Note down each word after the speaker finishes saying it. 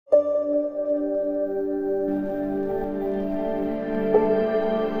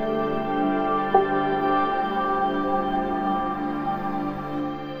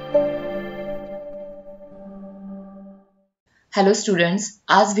Hello students,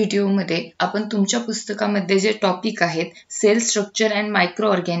 आज व्हिडिओमध्ये आपण तुमच्या पुस्तकामध्ये जे टॉपिक आहेत cell structure and micro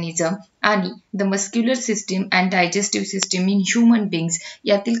organism आणि the muscular system and digestive system in human beings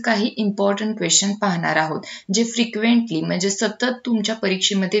यातील काही इम्पॉर्टंट क्वेश्चन पाहणार आहोत, जे फ्रिक्वेंटली म्हणजे सतत तुमच्या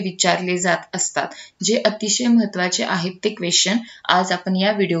परीक्षेमध्ये विचारले जात असतात. जे अतिशय महत्त्वाचे आहेत ते क्वेश्चन आज आपण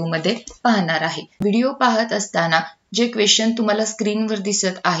या व्हिडिओमध्ये पाहणार आहे. व्हिडिओ पाहत असताना जे क्वेश्चन तुम्हाला स्क्रीनवर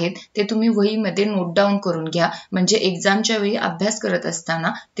दिसत आहेत ते तुम्ही वहीमध्ये नोट डाऊन करून घ्या, म्हणजे एक्झामच्या वेळी अभ्यास करत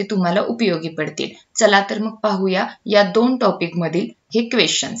असताना ते तुम्हाला उपयोगी पडतील. चला तर मग पाहूया या दोन टॉपिक मधील हे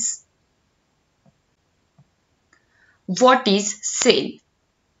questions. What is cell?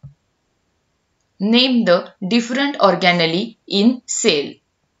 Name the different ऑर्गॅनली in cell.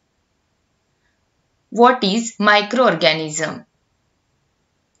 What is मायक्रोऑर्गॅनिझम?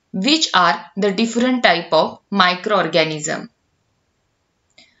 Which are the different type of microorganism?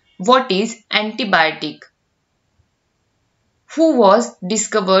 What is antibiotic? Who was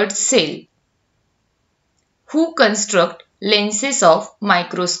discovered cell? Who construct lenses of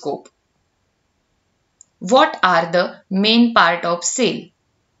microscope? What are the main part of cell?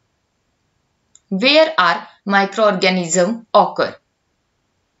 Where are microorganisms occur?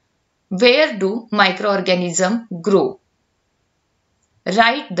 Where do microorganisms grow?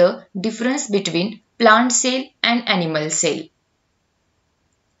 Write the difference between plant cell and animal cell.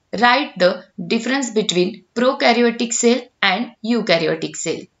 Write the difference between prokaryotic cell and eukaryotic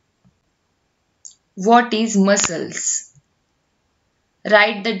cell. What is muscles?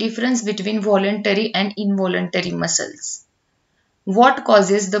 Write the difference between voluntary and involuntary muscles. What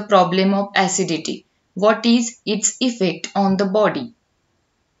causes the problem of acidity? What is its effect on the body?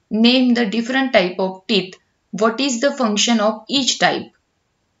 Name the different type of teeth. What is the function of each type?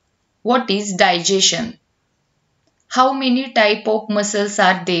 What is digestion? How many type of muscles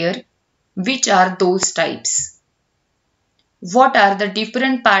are there? Which are those types? What are the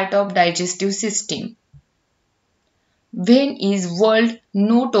different part of digestive system? When is World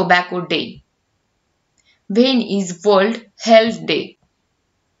No Tobacco Day? When is World Health Day?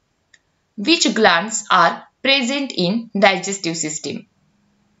 Which glands are present in digestive system?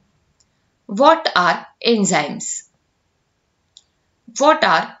 What are enzymes? What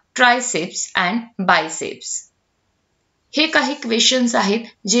are triceps and biceps? हे काही questions आहेत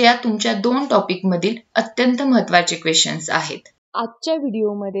जे या तुमच्या दोन topic मधील अत्यंत महत्त्वाचे questions आहेत. आजच्या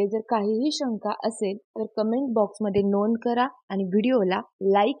व्हिडिओमध्ये जर काहीही शंका असेल तर कमेंट बॉक्समध्ये नोंद करा आणि व्हिडिओला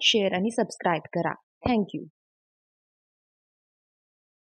लाईक, शेअर आणि सबस्क्राईब करा. थँक्यू.